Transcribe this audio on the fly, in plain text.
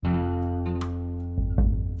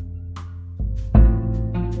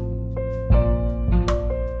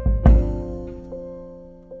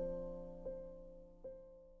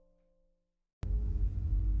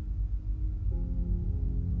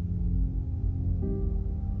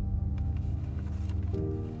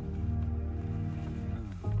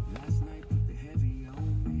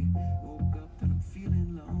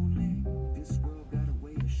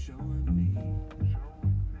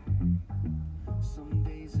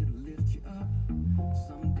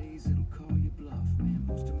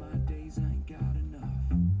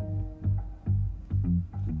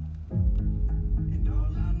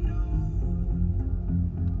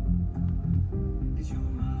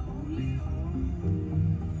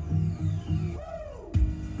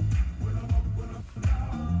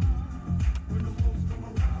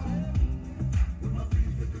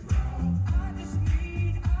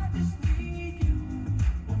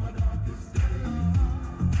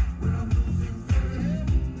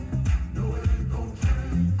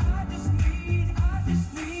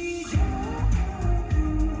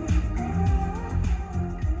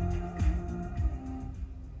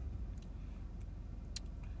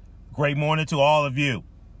Great morning to all of you.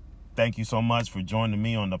 Thank you so much for joining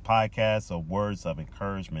me on the podcast of Words of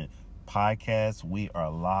Encouragement podcast. We are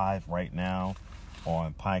live right now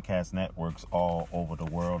on podcast networks all over the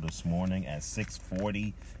world this morning at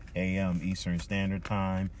 6:40 a.m. Eastern Standard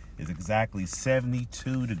Time. It's exactly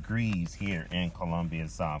 72 degrees here in Columbia,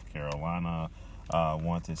 South Carolina. I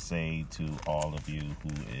want to say to all of you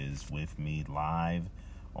who is with me live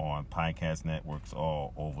on podcast networks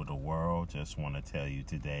all over the world, just want to tell you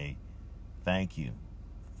today, thank you.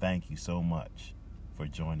 Thank you so much for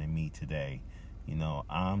joining me today. You know,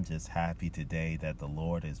 I'm just happy today that the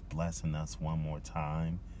Lord is blessing us one more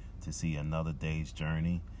time to see another day's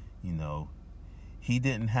journey. You know, He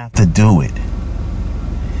didn't have to do it.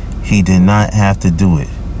 He did not have to do it.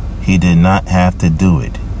 He did not have to do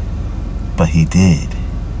it. But He did.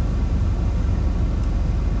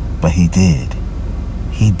 But He did.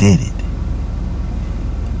 He did it.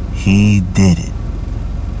 He did it.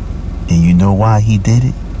 And you know why He did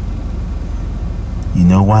it? You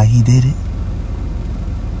know why He did it?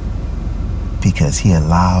 Because He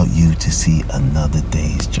allowed you to see another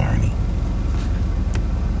day's journey.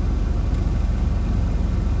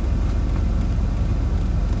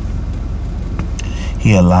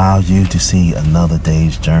 He allowed you to see another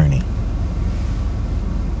day's journey.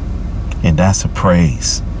 And that's a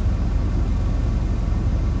praise.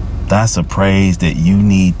 That's a praise that you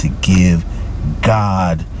need to give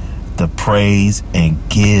God the praise and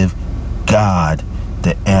give God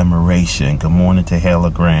the admiration. Good morning to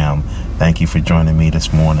Hella Graham. Thank you for joining me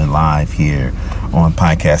this morning live here on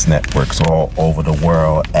podcast networks all over the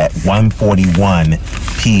world at 1:41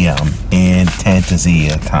 p.m. in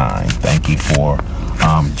Tanzania time. Thank you for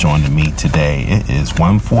joining me today. It is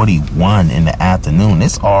 1:41 in the afternoon.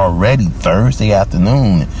 It's already Thursday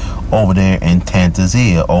afternoon over there in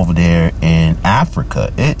Tanzania, over there in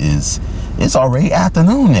Africa. It's already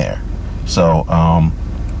afternoon there. So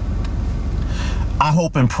I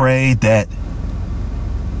hope and pray that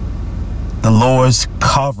the Lord's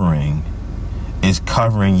covering is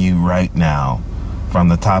covering you right now from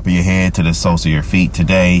the top of your head to the soles of your feet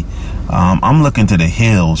today. I'm looking to the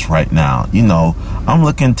hills right now. You know, I'm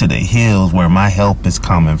looking to the hills where my help is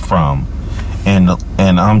coming from. And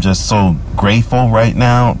I'm just so grateful right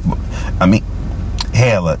now. I mean,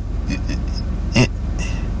 hell,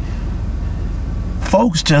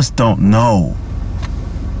 folks just don't know.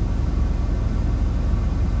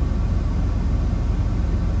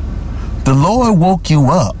 The Lord woke you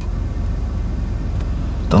up.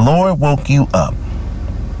 The Lord woke you up.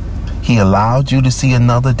 He allowed you to see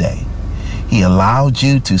another day. He allowed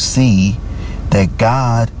you to see that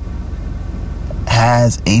God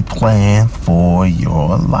has a plan for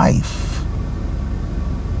your life.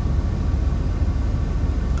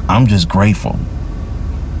 I'm just grateful.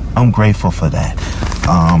 I'm grateful for that.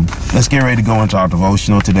 Let's get ready to go into our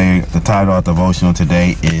devotional today. The title of our devotional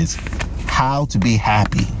today is How to Be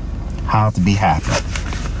Happy. How to Be Happy.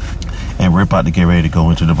 And we're about to get ready to go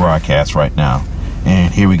into the broadcast right now.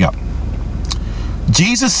 And here we go.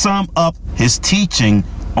 Jesus summed up his teaching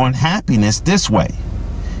on happiness this way.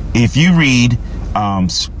 If you read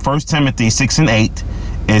 1 Timothy 6:8,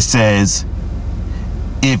 it says,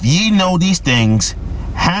 "If ye know these things,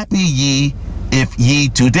 happy ye if ye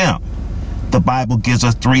do them." The Bible gives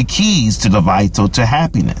us 3 keys to the vital to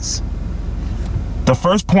happiness. The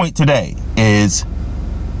first point today is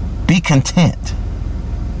be content.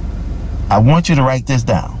 I want you to write this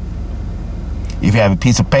down. If you have a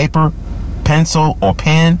piece of paper, pencil, or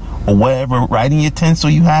pen, or whatever writing utensil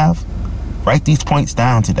you have, write these points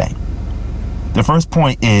down today. The first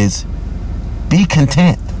point is be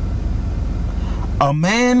content. A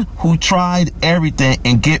man who tried everything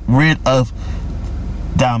and get rid of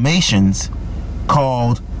Dalmatians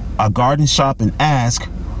called a garden shop and asked,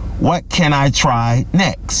 "What can I try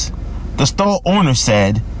next?" The store owner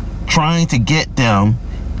said, "Trying to get them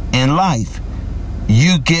in life,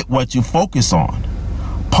 you get what you focus on."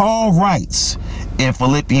 Paul writes in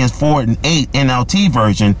Philippians 4:8 NLT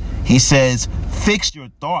version, he says, "Fix your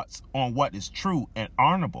thoughts on what is true and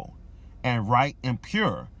honorable and right and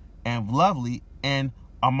pure and lovely and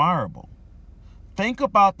admirable. Think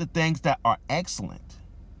about the things that are excellent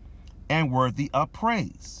and worthy of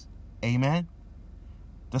praise." Amen.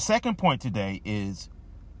 The second point today is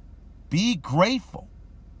be grateful.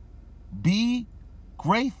 Be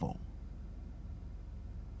grateful.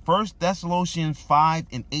 1 Thessalonians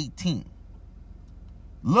 5:18.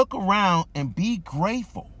 Look around and be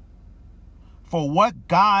grateful for what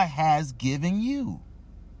God has given you.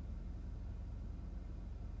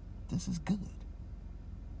 This is good.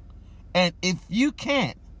 And if you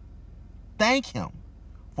can't, thank Him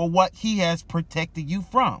for what He has protected you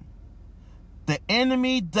from. The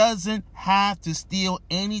enemy doesn't have to steal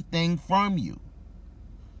anything from you.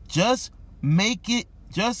 Just make it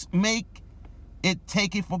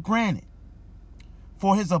take it for granted.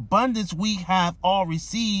 For his abundance we have all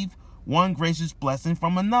received one gracious blessing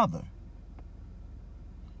from another.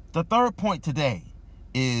 The third point today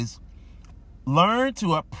is learn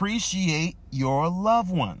to appreciate your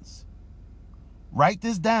loved ones. Write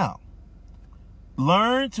this down.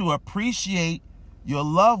 Learn to appreciate your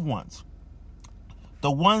loved ones.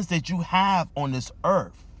 The ones that you have on this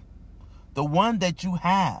earth. The one that you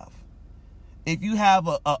have. If you have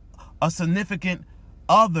a significant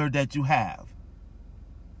other that you have,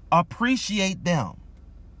 appreciate them.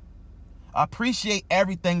 Appreciate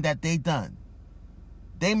everything that they done.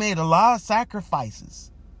 They made a lot of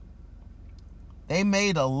sacrifices. They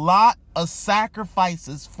made a lot of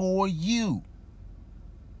sacrifices for you.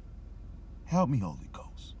 Help me, Holy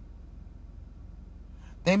Ghost.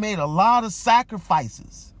 They made a lot of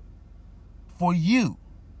sacrifices for you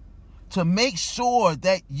to make sure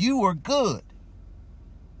that you are good.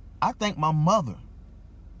 I thank my mother.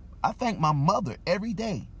 I thank my mother every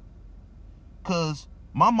day. Because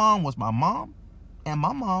my mom was my mom and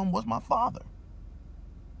my mom was my father.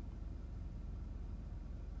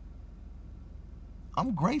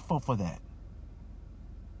 I'm grateful for that.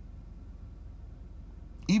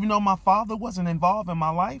 Even though my father wasn't involved in my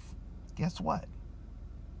life, guess what?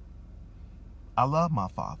 I love my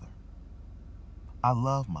father. I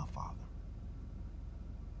love my father.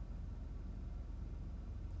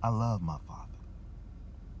 I love my father.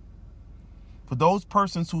 For those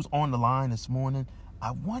persons who's on the line this morning,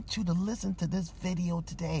 I want you to listen to this video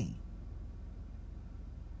today.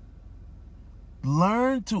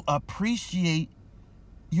 Learn to appreciate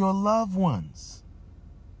your loved ones.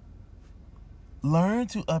 Learn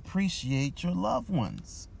to appreciate your loved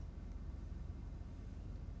ones.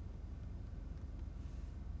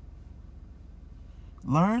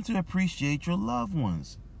 Learn to appreciate your loved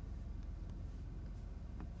ones.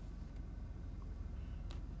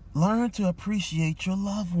 Learn to appreciate your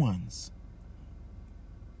loved ones.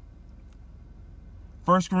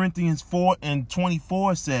 1 Corinthians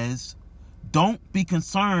 4:24 says, "Don't be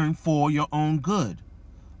concerned for your own good,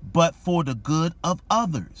 but for the good of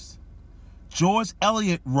others." George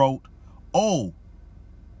Eliot wrote, "Oh,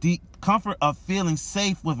 the comfort of feeling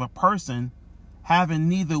safe with a person, having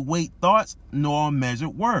neither weight thoughts nor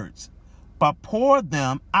measured words, but pour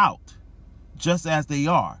them out just as they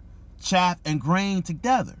are, chaff and grain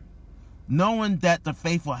together, knowing that the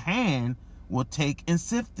faithful hand will take and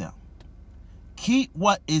sift them. Keep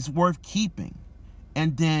what is worth keeping,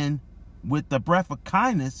 and then with the breath of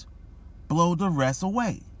kindness, blow the rest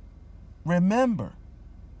away." Remember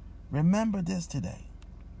this today.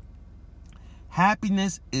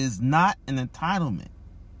 Happiness is not an entitlement.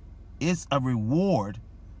 It's a reward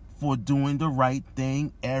for doing the right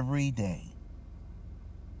thing every day.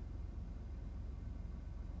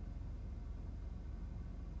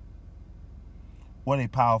 What a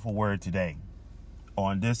powerful word today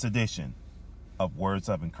on this edition of Words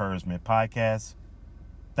of Encouragement podcast.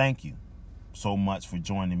 Thank you so much for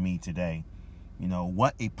joining me today. You know,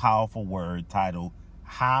 what a powerful word titled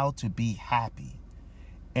How to Be Happy.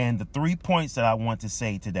 And the 3 points that I want to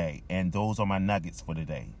say today, and those are my nuggets for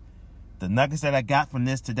today. The nuggets that I got from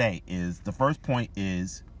this today is, the first point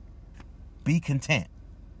is, be content.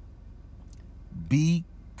 Be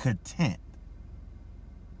content.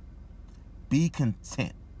 Be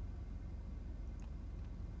content.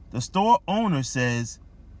 The store owner says,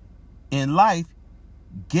 in life,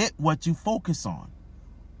 get what you focus on.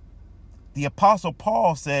 The Apostle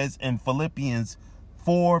Paul says in Philippians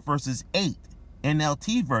 4 verses 8,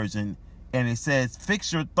 NLT version, and it says,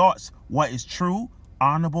 fix your thoughts what is true,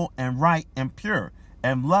 honorable, and right, and pure,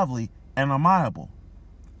 and lovely, and admirable.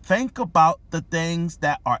 Think about the things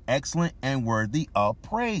that are excellent and worthy of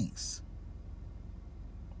praise.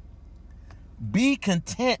 Be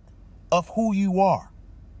content of who you are.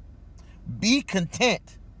 Be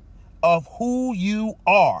content of who you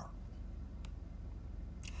are.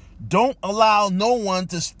 Don't allow no one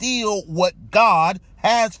to steal what God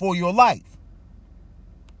has for your life.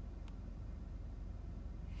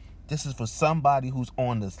 This is for somebody who's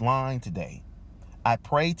on this line today. I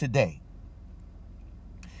pray today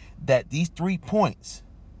that these 3 points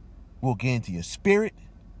will get into your spirit,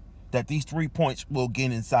 that these 3 points will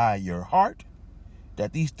get inside your heart,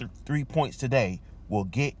 that these 3 points today will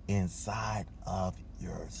get inside of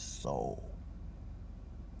your soul.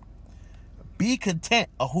 Be content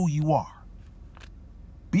of who you are.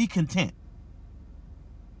 Be content.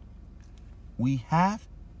 We have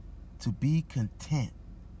to be content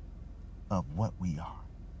of what we are.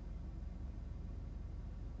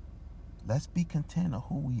 Let's be content of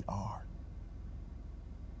who we are.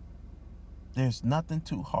 There's nothing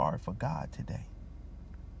too hard for God today.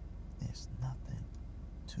 There's nothing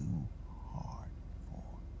too hard for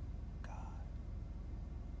God.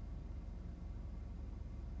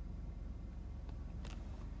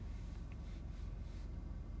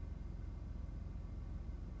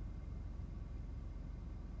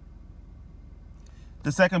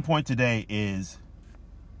 The second point today is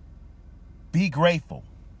be grateful.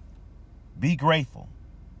 Be grateful.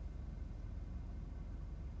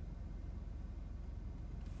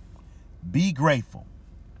 Be grateful.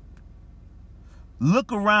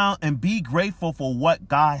 Look around and be grateful for what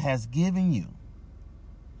God has given you.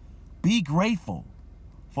 Be grateful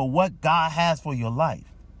for what God has for your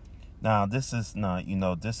life. Now, this is not,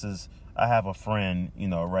 I have a friend,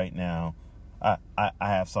 right now. I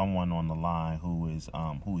have someone on the line who's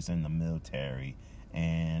in the military,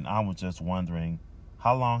 and I was just wondering,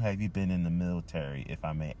 how long have you been in the military, if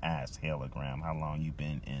I may ask, Halogram? How long you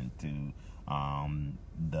been into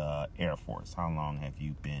the Air Force? How long have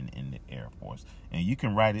you been in the Air Force? And you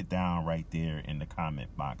can write it down right there in the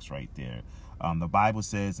comment box right there. The Bible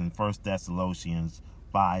says in 1 Thessalonians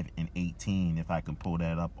 5:18, if I can pull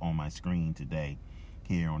that up on my screen today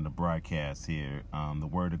here on the broadcast here, the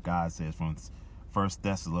Word of God says from 1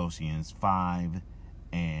 Thessalonians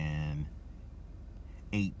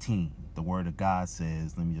 5:18, the Word of God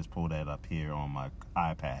says, let me just pull that up here on my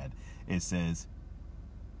iPad. It says,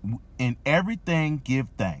 in everything give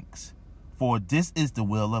thanks, for this is the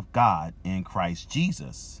will of God in Christ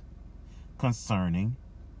Jesus concerning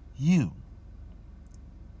you.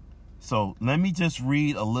 So let me just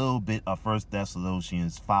read a little bit of 1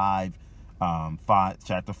 Thessalonians 5,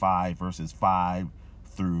 chapter 5, verses 5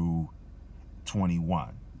 through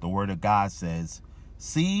 21. The Word of God says,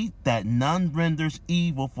 see that none renders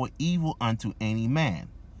evil for evil unto any man,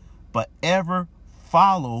 but ever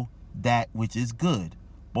follow that which is good,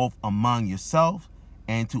 both among yourself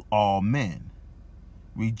and to all men.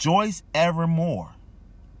 Rejoice evermore.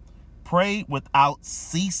 Pray without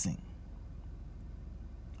ceasing.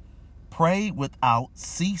 Pray without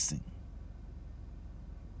ceasing.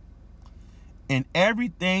 In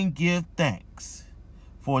everything give thanks,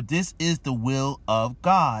 for this is the will of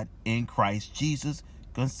God in Christ Jesus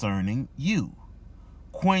concerning you.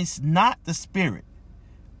 Quench not the spirit,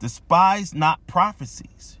 despise not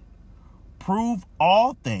prophecies. Prove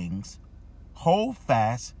all things, hold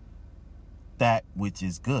fast that which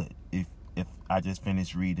is good. If I just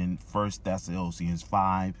finished reading 1 Thessalonians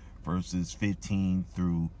 5, verses 15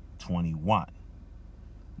 through 21.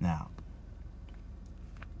 Now,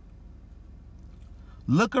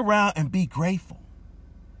 look around and be grateful.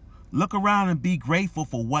 Look around and be grateful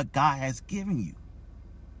for what God has given you.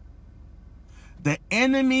 The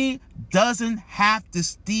enemy doesn't have to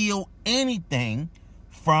steal anything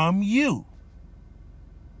from you.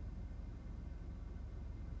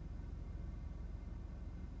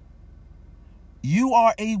 You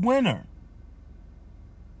are a winner.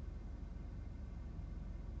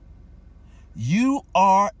 You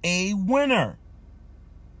are a winner.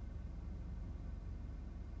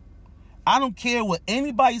 I don't care what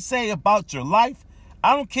anybody say about your life.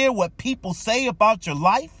 I don't care what people say about your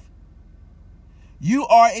life. You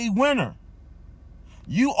are a winner.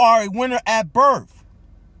 You are a winner at birth.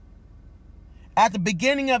 At the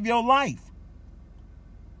beginning of your life.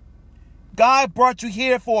 God brought you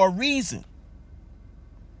here for a reason.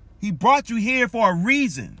 He brought you here for a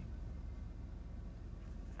reason.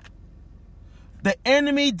 The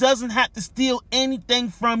enemy doesn't have to steal anything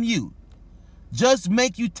from you. Just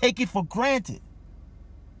make you take it for granted.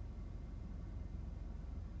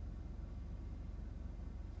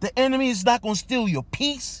 The enemy is not going to steal your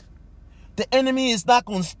peace. The enemy is not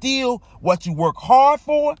going to steal what you work hard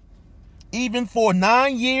for. Even for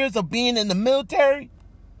 9 years of being in the military,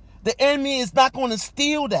 the enemy is not going to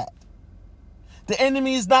steal that. The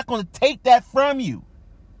enemy is not going to take that from you.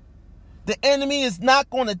 The enemy is not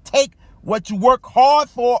going to take what you work hard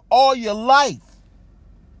for all your life.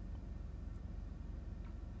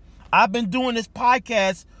 I've been doing this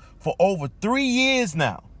podcast for over 3 years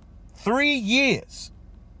now. 3 years.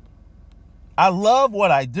 I love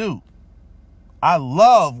what I do. I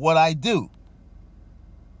love what I do.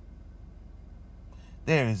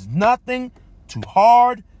 There is nothing too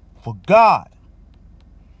hard for God.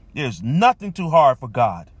 There's nothing too hard for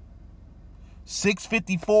God.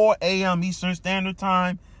 6:54 a.m. Eastern Standard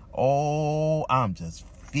Time. Oh, I'm just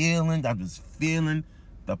feeling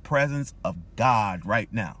the presence of God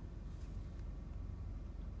right now.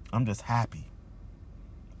 I'm just happy.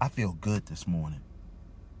 I feel good this morning.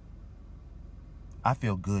 I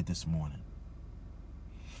feel good this morning.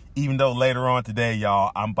 Even though later on today,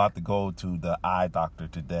 y'all, I'm about to go to the eye doctor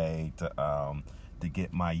today to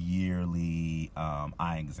get my yearly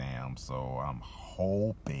eye exam. So I'm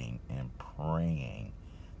hoping and praying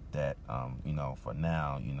that for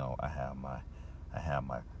now, I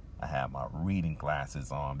have my reading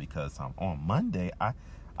glasses on, because on Monday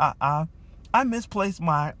I misplaced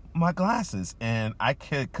my glasses and I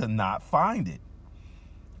could not find it.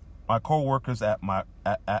 My coworkers at my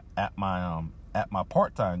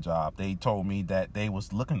part-time job, they told me that they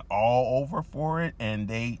was looking all over for it and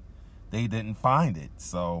they didn't find it.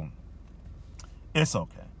 So it's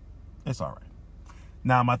okay. It's all right.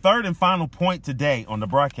 Now, my third and final point today on the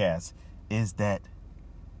broadcast is that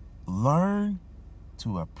learn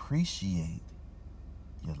to appreciate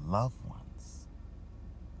your loved ones.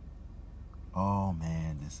 Oh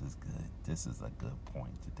man, this is good. This is a good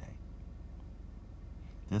point today.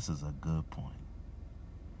 This is a good point.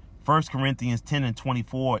 1 Corinthians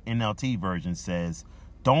 10:24 NLT version says,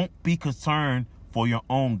 "Don't be concerned for your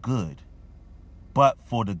own good, but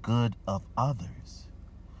for the good of others."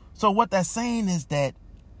 So what that's saying is that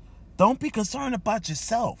don't be concerned about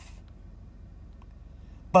yourself,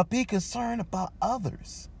 but be concerned about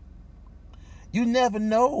others. You never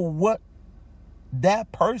know what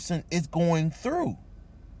that person is going through.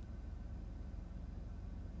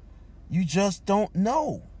 You just don't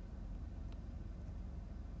know.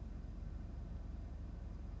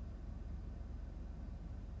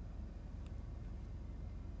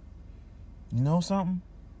 You know something?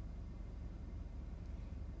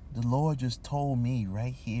 The Lord just told me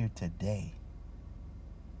right here today,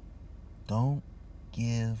 don't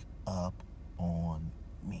give up on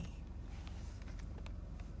me.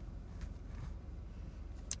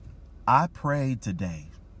 I prayed today.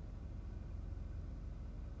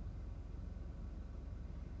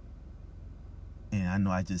 And I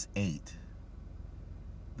know I just ate.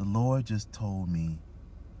 The Lord just told me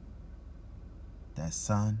that,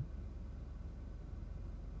 son,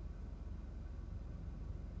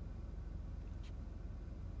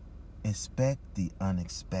 expect the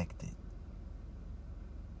unexpected.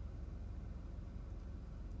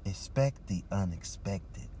 Expect the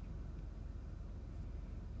unexpected.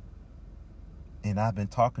 And I've been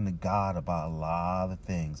talking to God about a lot of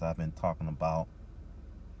things. I've been talking about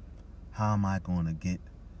how am I going to get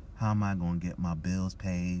my bills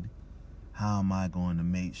paid? How am I going to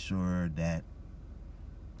make sure that,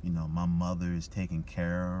 my mother is taken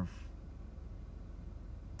care of?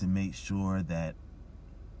 To make sure that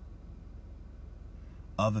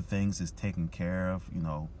other things is taken care of,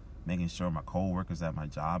 making sure my coworkers at my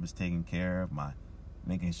job is taken care of,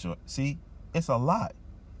 making sure. See, it's a lot.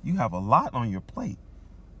 You have a lot on your plate,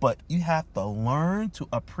 but you have to learn to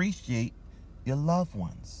appreciate your loved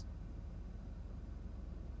ones.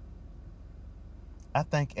 I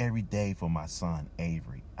thank every day for my son,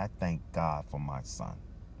 Avery. I thank God for my son.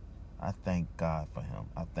 I thank God for him.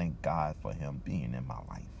 I thank God for him being in my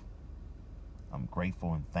life. I'm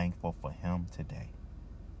grateful and thankful for him today.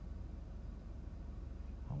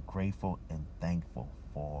 I'm grateful and thankful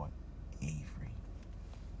for Avery.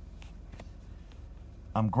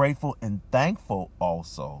 I'm grateful and thankful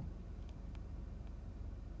also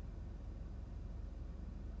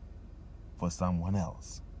for someone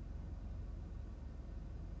else.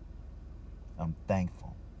 I'm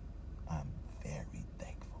thankful. I'm very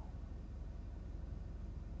thankful.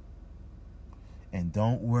 And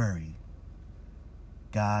don't worry,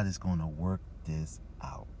 God is going to work this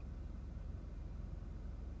out.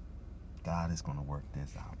 God is going to work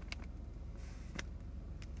this out.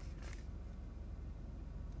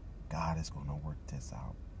 God is going to work this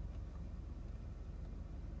out.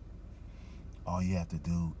 All you have to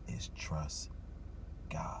do is trust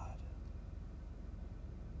God.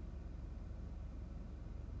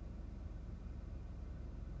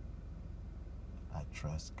 I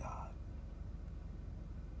trust God.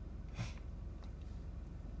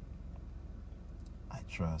 I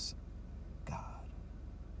trust God.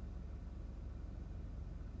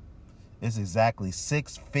 It's exactly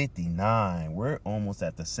 6:59. We're almost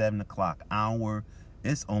at the 7 o'clock hour.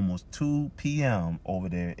 It's almost 2 p.m. over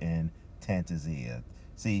there in Tanzania.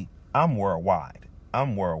 See, I'm worldwide.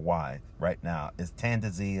 Right now. It's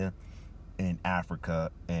Tanzania in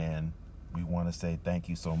Africa, and we want to say thank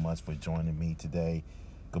you so much for joining me today.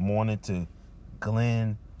 Good morning to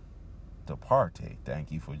Glenn DeParte.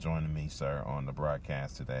 Thank you for joining me, sir, on the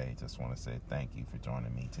broadcast today. Just want to say thank you for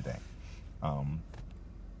joining me today.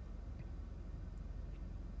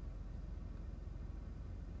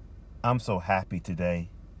 I'm so happy today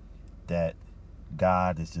that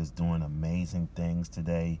God is just doing amazing things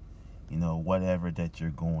today. Whatever that you're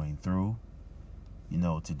going through,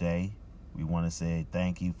 Today we want to say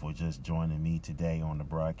thank you for just joining me today on the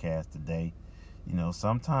broadcast today.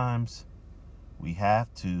 Sometimes we have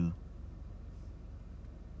to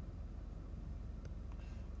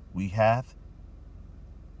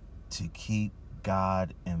keep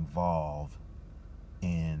God involved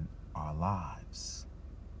in our lives.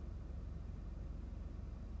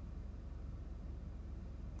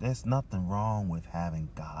 There's nothing wrong with having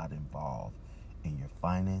God involved in your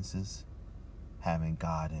finances, having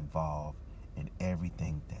God involved in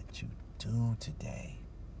everything that you do today.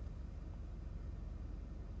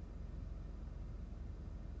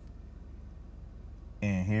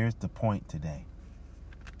 And here's the point today.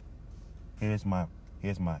 Here's my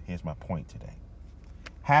point today.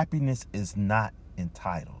 Happiness is not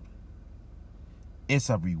entitled. It's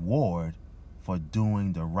a reward for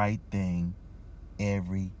doing the right thing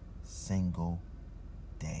every single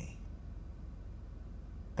day.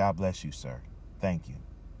 God bless you, sir. Thank you.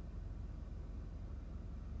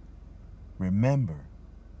 Remember,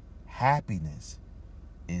 happiness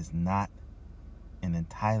is not an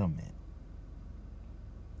entitlement.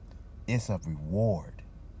 It's a reward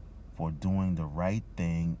for doing the right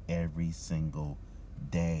thing every single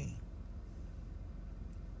day.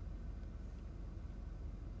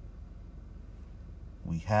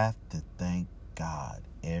 We have to thank God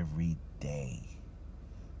every day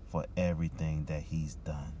for everything that He's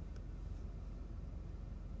done.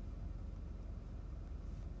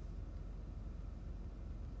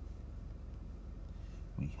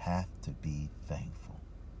 We have to be thankful.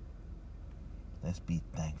 Let's be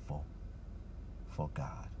thankful for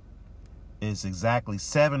God. It's exactly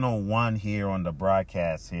 7:01 here on the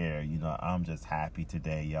broadcast here. I'm just happy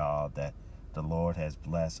today, y'all, that the Lord has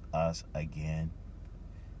blessed us again.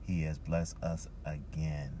 He has blessed us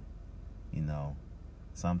again.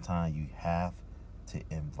 Sometimes you have to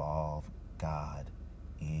involve God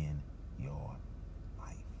in your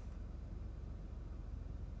life.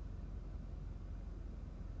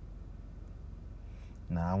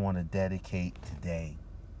 Now I want to dedicate today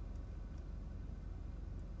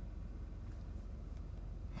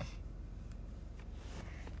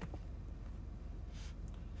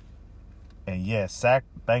and yes,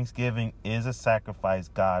 Thanksgiving is a sacrifice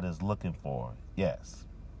God is looking for. Yes,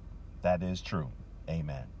 that is true.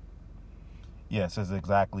 Amen. Yes, it's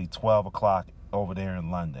exactly 12 o'clock over there in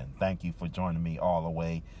London. Thank you for joining me all the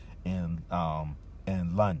way in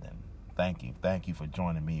London. Thank you for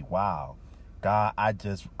joining me. Wow, God, I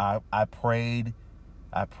prayed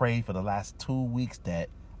for the last 2 weeks that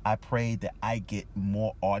I prayed that I get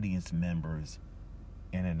more audience members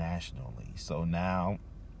internationally. So now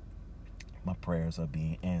my prayers are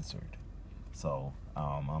being answered. So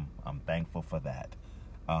I'm thankful for that.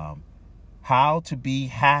 How to be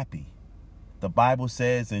happy. The Bible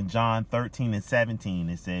says in John 13:17,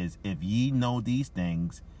 it says, if ye know these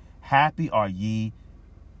things, happy are ye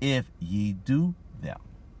if ye do them.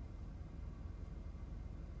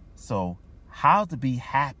 So how to be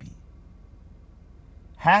happy?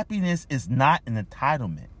 Happiness is not an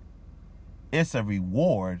entitlement. It's a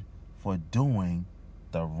reward for doing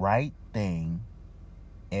the right thing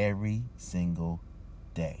every single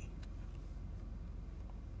day.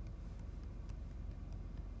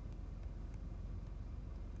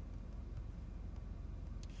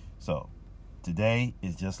 So, today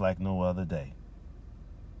is just like no other day.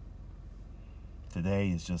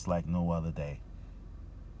 Today is just like no other day.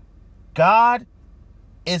 God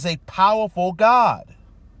is a powerful God.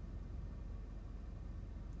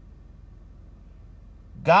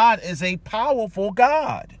 God is a powerful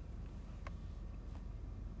God.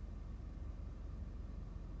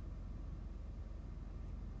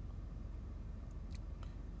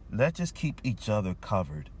 Let's just keep each other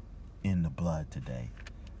covered in the blood today.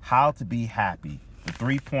 How to be happy. The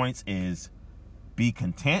 3 points is be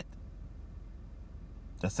content.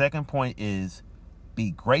 The second point is be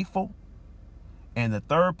grateful. And the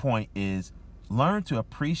third point is learn to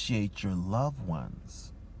appreciate your loved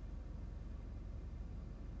ones.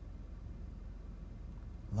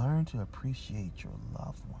 Learn to appreciate your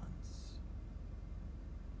loved ones.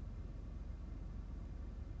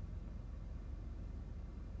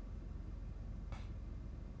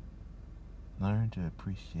 Learn to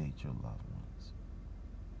appreciate your loved ones.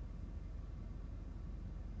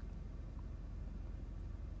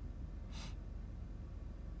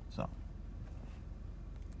 So,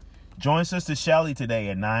 join Sister Shelly today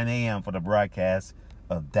at 9 a.m. for the broadcast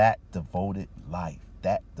of That Devoted Life.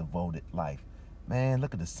 That Devoted Life. Man,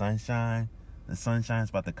 look at the sunshine. The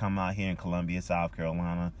sunshine's about to come out here in Columbia, South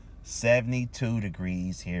Carolina. 72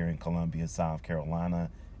 degrees here in Columbia, South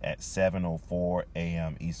Carolina at 7:04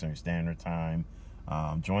 a.m. Eastern Standard Time.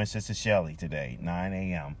 Join Sister Shelly today, 9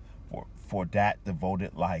 a.m. for That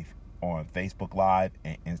Devoted Life on Facebook Live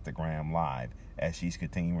and Instagram Live as she's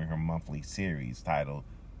continuing her monthly series titled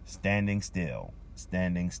Standing Still.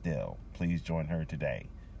 Standing Still. Please join her today,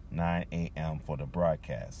 9 a.m. for the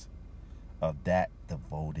broadcast of That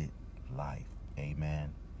Devoted Life.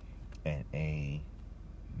 Amen and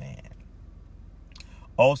amen.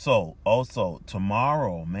 Also,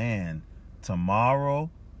 tomorrow,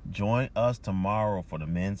 join us tomorrow for the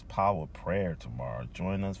Men's Power Prayer tomorrow.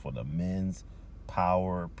 Join us for the Men's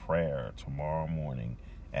Power Prayer tomorrow morning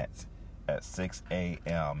at 6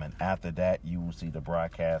 a.m. And after that, you will see the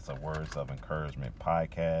broadcast of Words of Encouragement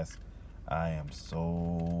podcast. I am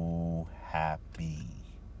so happy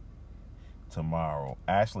tomorrow.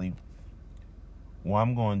 Actually, what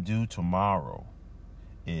I'm going to do tomorrow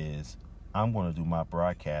is I'm going to do my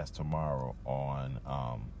broadcast tomorrow on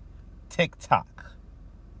TikTok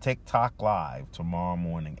Live tomorrow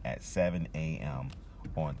morning at 7 a.m.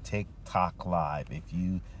 on TikTok Live. If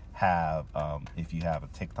you have a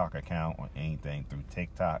TikTok account or anything through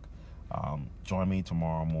TikTok, join me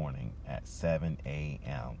tomorrow morning at 7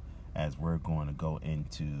 a.m. as we're going to go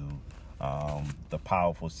into the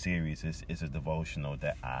powerful series. It's a devotional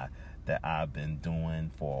that I've been doing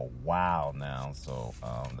for a while now. So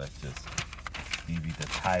let's just give you the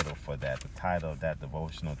title for that. The title of that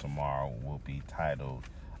devotional tomorrow will be titled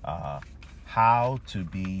How to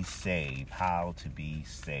Be Saved. How to Be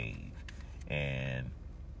Saved. And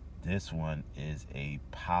this one is a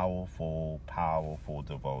powerful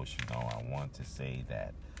devotional. I want to say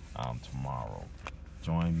that tomorrow.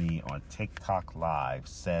 Join me on TikTok Live,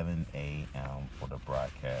 7 a.m. for the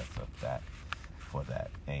broadcast of that. For that.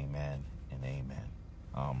 Amen and amen.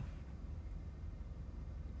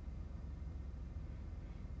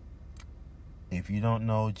 If you don't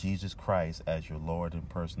know Jesus Christ as your Lord and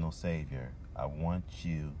personal Savior, I want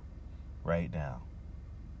you right now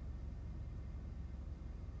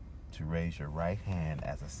to raise your right hand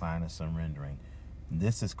as a sign of surrendering.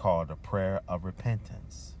 This is called a prayer of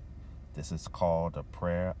repentance. This is called a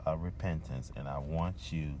prayer of repentance, and I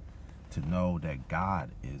want you to know that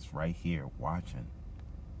God is right here watching.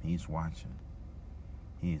 He's watching.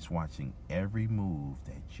 He is watching every move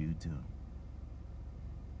that you do.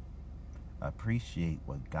 Appreciate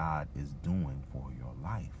what God is doing for your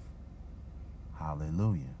life.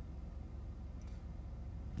 Hallelujah.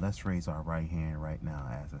 Let's raise our right hand right now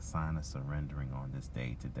as a sign of surrendering on this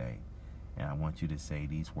day today. And I want you to say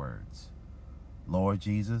these words. Lord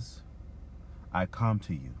Jesus, I come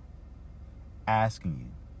to you, asking you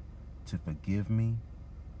to forgive me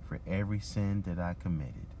for every sin that I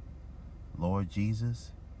committed. Lord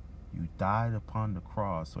Jesus, you died upon the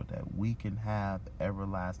cross so that we can have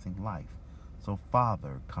everlasting life. So,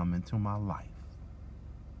 Father, come into my life.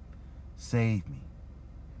 Save me,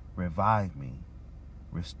 revive me,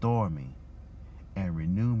 restore me, and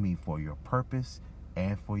renew me for your purpose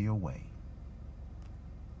and for your way.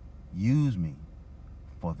 Use me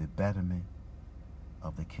for the betterment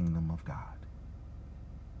of the kingdom of God.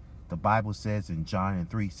 The Bible says in John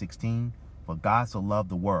 3:16, for God so loved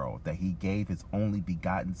the world that he gave his only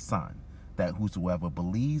begotten Son, that whosoever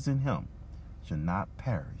believes in him should not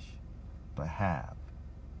perish, but have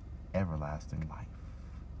everlasting life.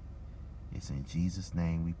 It's in Jesus'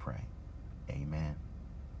 name we pray. Amen.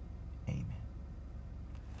 Amen.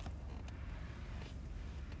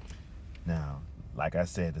 Now, like I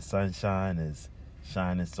said, the sunshine is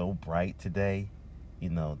shining so bright today. You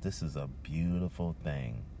know, this is a beautiful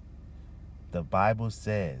thing. The Bible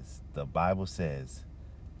says,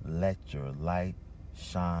 let your light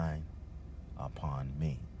shine upon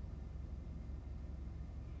me.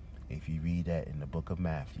 If you read that in the book of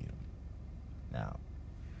Matthew. Now,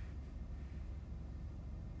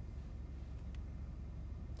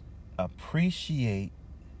 appreciate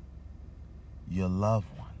your loved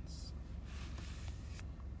ones.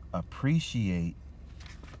 Appreciate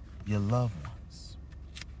your loved ones.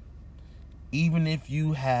 Even if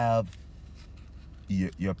you have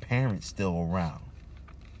your parents still around,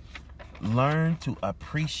 learn to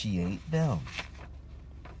appreciate them.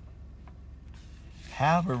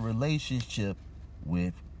 Have a relationship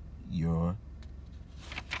with your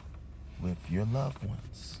loved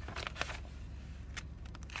ones.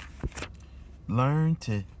 Learn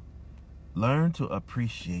to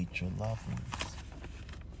appreciate your loved ones.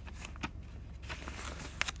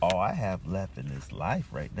 All I have left in this life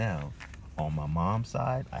right now, on my mom's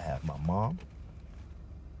side, I have my mom,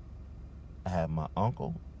 I have my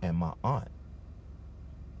uncle, and my aunt.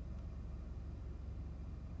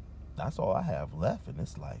 That's all I have left in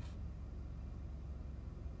this life.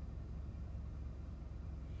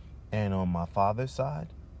 And on my father's side,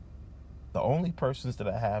 the only persons that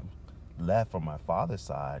I have left from my father's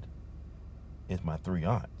side is my 3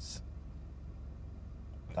 aunts.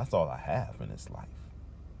 That's all I have in this life.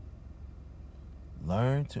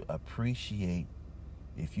 Learn to appreciate.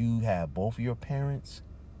 If you have both of your parents,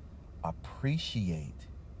 appreciate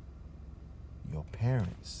your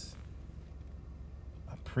parents.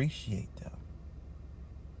 Appreciate them.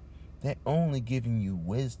 They're only giving you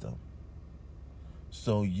wisdom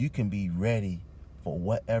so you can be ready for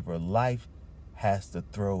whatever life has to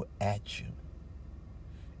throw at you.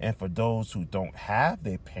 And for those who don't have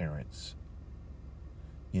their parents,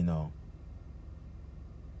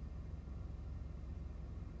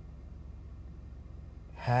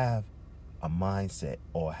 have a mindset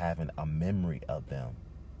or having a memory of them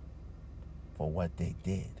for what they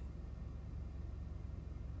did.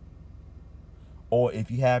 Or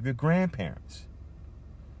if you have your grandparents,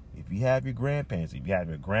 if you have your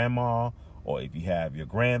grandma, or if you have your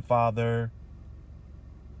grandfather,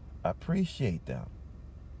 appreciate them.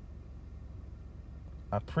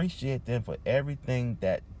 Appreciate them for everything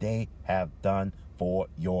that they have done for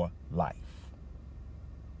your life.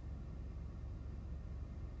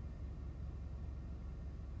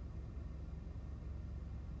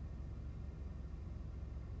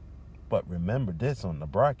 But remember this on the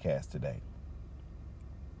broadcast today.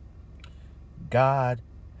 God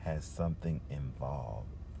has something involved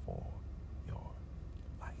for your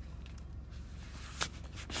life.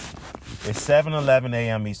 It's 7:11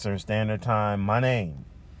 a.m. Eastern Standard Time. My name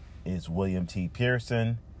is William T.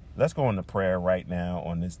 Pearson. Let's go into prayer right now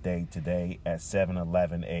on this day today at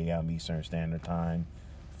 7:11 a.m. Eastern Standard Time.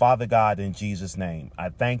 Father God, in Jesus' name, I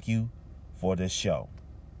thank you for this show.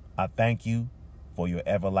 I thank you for your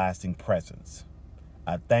everlasting presence.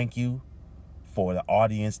 I thank you for the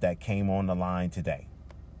audience that came on the line today.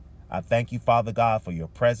 I thank you, Father God, for your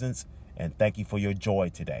presence, and thank you for your joy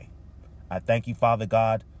today. I thank you, Father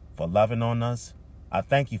God, for loving on us. I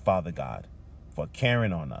thank you, Father God, for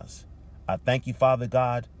caring on us. I thank you, Father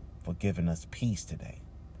God, for giving us peace today.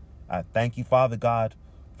 I thank you, Father God,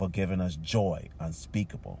 for giving us joy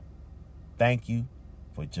unspeakable. Thank you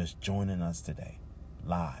for just joining us today,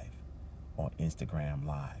 live on Instagram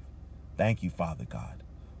Live. Thank you, Father God,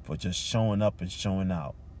 for just showing up and showing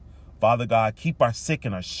out. Father God, keep our sick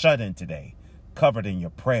and our shut-in today covered in your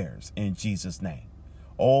prayers in Jesus' name.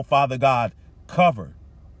 Oh, Father God, cover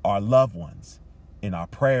our loved ones in our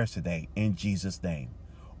prayers today in Jesus' name.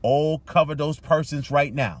 Oh, cover those persons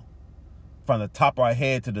right now from the top of our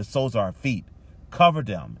head to the soles of our feet. Cover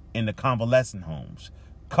them in the convalescent homes.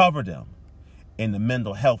 Cover them in the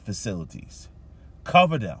mental health facilities.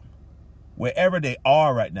 Cover them wherever they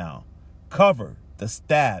are right now. Cover the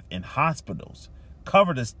staff in hospitals.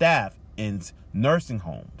 Cover the staff in nursing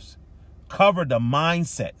homes. Cover the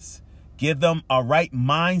mindsets. Give them a right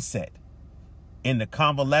mindset in the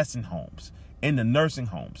convalescent homes, in the nursing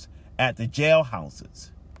homes, at the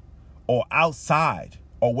jailhouses, or outside,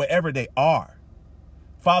 or wherever they are.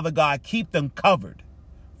 Father God, keep them covered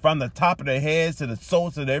from the top of their heads to the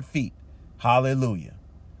soles of their feet. Hallelujah.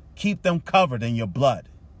 Keep them covered in your blood.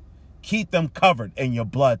 Keep them covered in your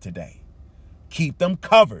blood today. Keep them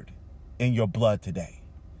covered in your blood today.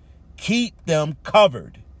 Keep them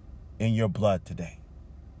covered in your blood today.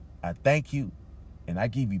 I thank you and I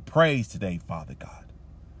give you praise today, Father God,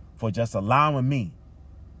 for just allowing me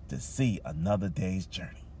to see another day's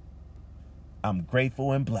journey. I'm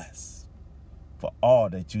grateful and blessed for all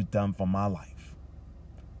that you've done for my life.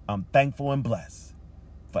 I'm thankful and blessed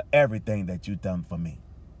for everything that you've done for me.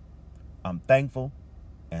 I'm thankful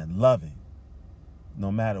and loving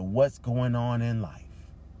no matter what's going on in life.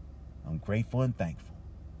 I'm grateful and thankful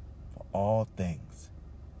for all things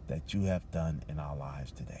that you have done in our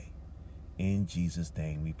lives today. In Jesus'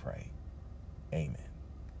 name we pray. Amen.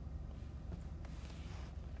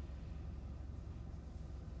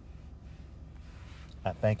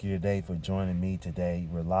 I thank you today for joining me today.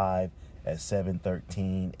 We're live at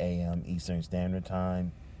 7:13 a.m. Eastern Standard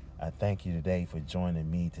Time. I thank you today for joining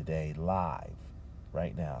me today live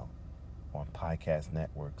right now on podcast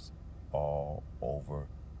networks all over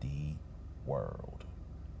the world.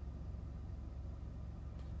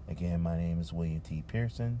 Again, my name is William T.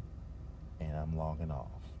 Pearson, and I'm logging off.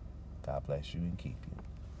 God bless you and keep you.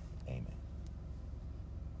 Amen.